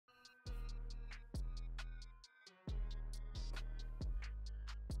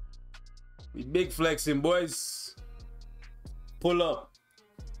We big flexing, boys. Pull up.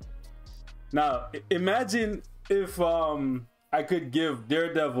 Now, imagine if I could give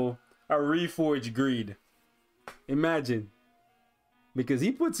Daredevil a reforged greed. Imagine. Because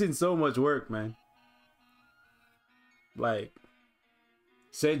he puts in so much work, man. Like,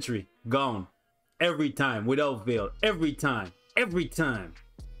 Sentry, gone. Every time, without veil. Every time. Every time.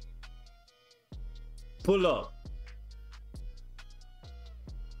 Pull up.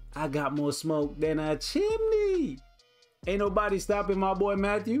 I got more smoke than a chimney. Ain't nobody stopping my boy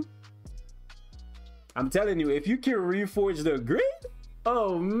Matthew. I'm telling you, if you can reforge the grid,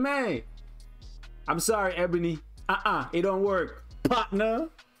 oh man. I'm sorry, Ebony. It don't work, partner.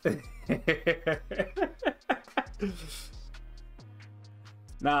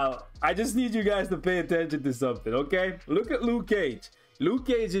 Now, I just need you guys to pay attention to something, okay? Look at Luke Cage. Luke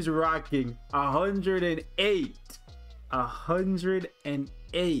Cage is rocking 108.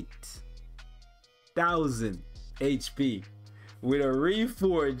 108,000 HP with a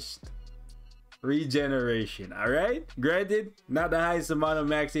reforged regeneration, all right? Granted, not the highest amount of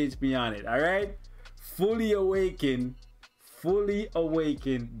max HP on it, all right? Fully awakened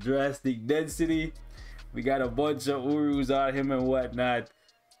drastic density. We got a bunch of Urus on him and whatnot.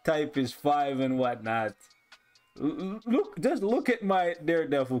 Type is 5 and whatnot. Just look at my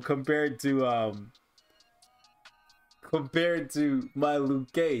Daredevil compared to my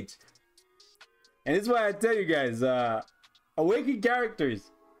Luke Cage. And this is why I tell you guys, awakened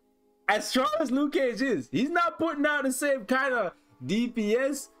characters, as strong as Luke Cage is, he's not putting out the same kind of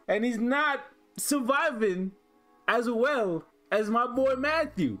DPS, and he's not surviving as well as my boy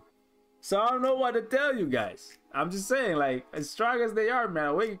Matthew. So I don't know what to tell you guys. I'm just saying, like, as strong as they are, man,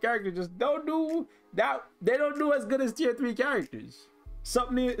 awakened characters just don't do that. They don't do as good as tier 3 characters.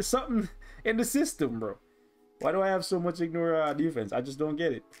 Something in the system, bro. Why do I have so much ignore defense? I just don't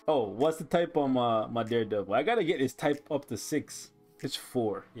get it. Oh, what's the type on my Daredevil? I gotta get his type up to 6. It's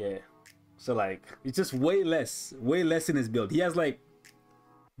 4, yeah. So like, it's just way less in his build. He has like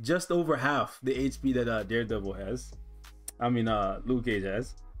just over half the HP that Daredevil has. I mean, Luke Cage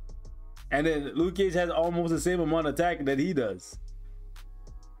has. And then Luke Cage has almost the same amount of attack that he does.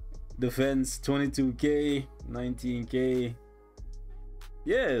 Defense 22k, 19k.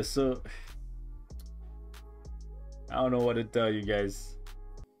 Yeah, so I don't know what to tell you guys.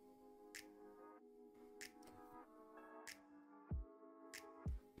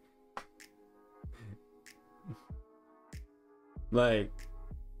 Like,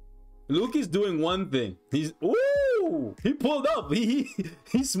 Luke is doing one thing. He's he pulled up. He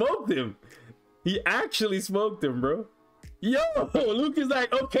smoked him. He actually smoked him, bro. Yo, Luke is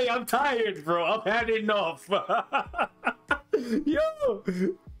like, okay, I'm tired, bro. I've had enough. Yo,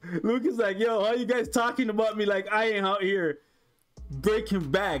 Luke is like, yo, how you guys talking about me like I ain't out here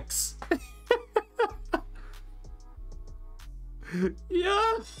breaking backs?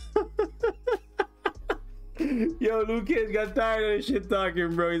 Yeah. Yo, Luke Cage got tired of this shit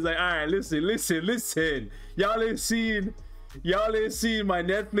talking, bro. He's like, all right, listen. Y'all ain't seen my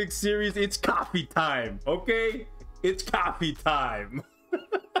Netflix series. It's coffee time, okay? It's coffee time.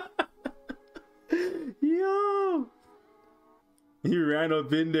 Yo, he ran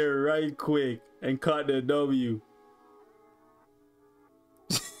up in there right quick and caught the W.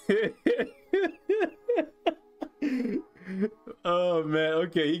 Oh man,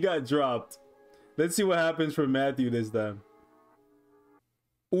 okay, he got dropped. Let's see what happens for Matthew this time.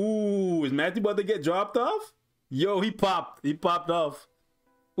 Ooh, is Matthew about to get dropped off? Yo, he popped off.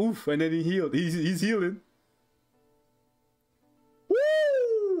 Oof, and then he healed. He's healing.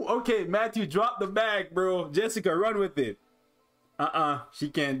 Woo! Okay, Matthew dropped the bag, bro. Jessica, run with it. She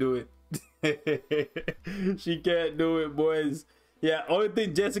can't do it. She can't do it, boys. Yeah, only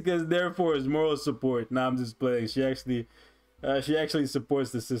thing Jessica is there for is moral support. Nah, I'm just playing. She actually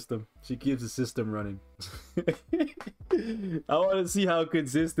supports the system. She keeps the system running. I want to see how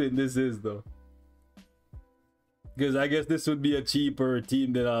consistent this is, though, because I guess this would be a cheaper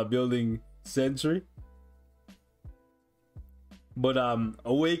team than building Sentry. But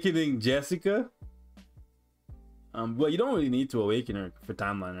awakening Jessica, well, you don't really need to awaken her for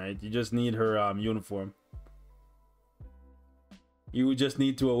timeline, right? You just need her uniform. You would just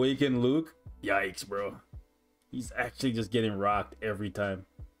need to awaken Luke. Yikes, bro. He's actually just getting rocked every time.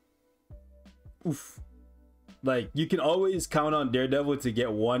 Oof. Like, you can always count on Daredevil to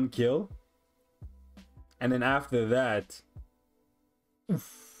get 1 kill. And then after that,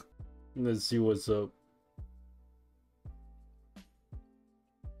 oof. Let's see what's up.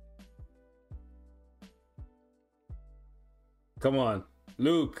 Come on,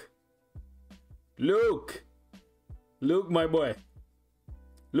 Luke. Luke, my boy.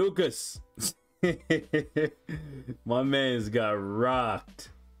 Lucas. My man's got rocked.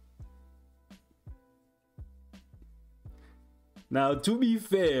 Now, to be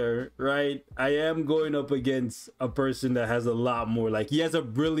fair, right, I am going up against a person that has a lot more. Like, he has a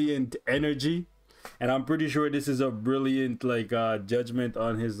brilliant energy, and I'm pretty sure this is a brilliant, like, judgment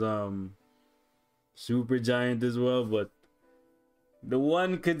on his super giant as well. But the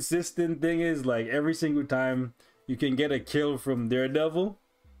one consistent thing is, like, every single time you can get a kill from Daredevil,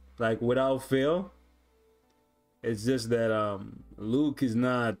 like, without fail. It's just that Luke is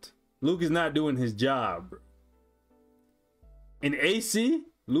not doing his job. In AC,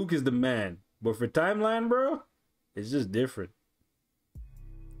 Luke is the man. But for timeline, bro, it's just different.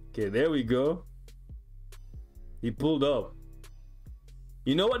 Okay, there we go. He pulled up.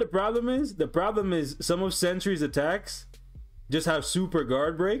 You know what the problem is? The problem is some of Sentry's attacks just have super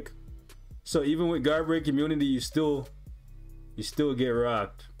guard break. So even with guard break immunity, you still get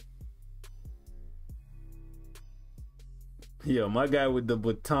rocked. Yo, my guy with the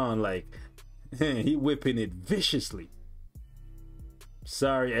baton, like, he whipping it viciously.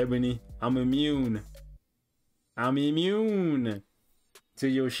 Sorry, Ebony. I'm immune. I'm immune to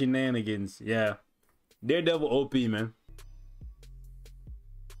your shenanigans. Yeah. Daredevil OP, man.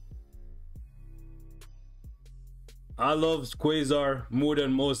 I love Quasar more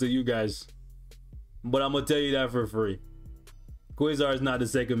than most of you guys. But I'm going to tell you that for free. Quasar is not the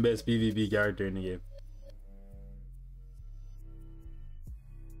second best PvP character in the game.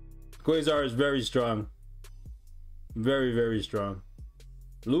 Quasar is very strong. Very, very strong.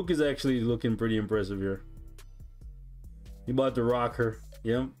 Luke is actually looking pretty impressive here. He about to rock her.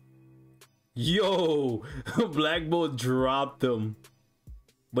 Yep. Yo! Black Bolt dropped him.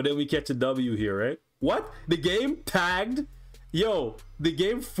 But then we catch a W here, right? What? The game tagged? Yo, the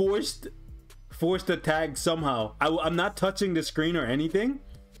game forced a tag somehow. I'm not touching the screen or anything.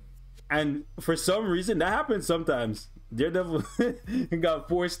 And for some reason, that happens sometimes. Daredevil got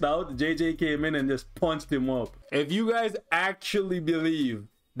forced out. JJ came in and just punched him up. If you guys actually believe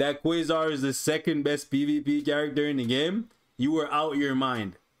that Quasar is the second best PvP character in the game, you are out your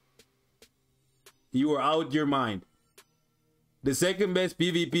mind. You are out your mind. The second best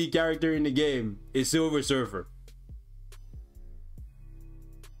PvP character in the game is Silver Surfer.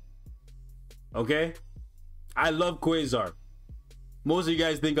 Okay? I love Quasar. Most of you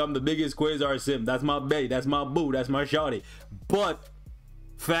guys think I'm the biggest Quasar sim. That's my bae. That's my boo. That's my shawty. But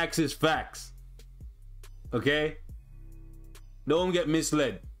facts is facts. Okay? Don't get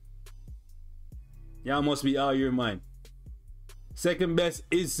misled. Y'all must be out of your mind. Second best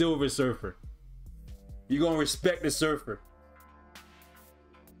is Silver Surfer. You're gonna respect the Surfer.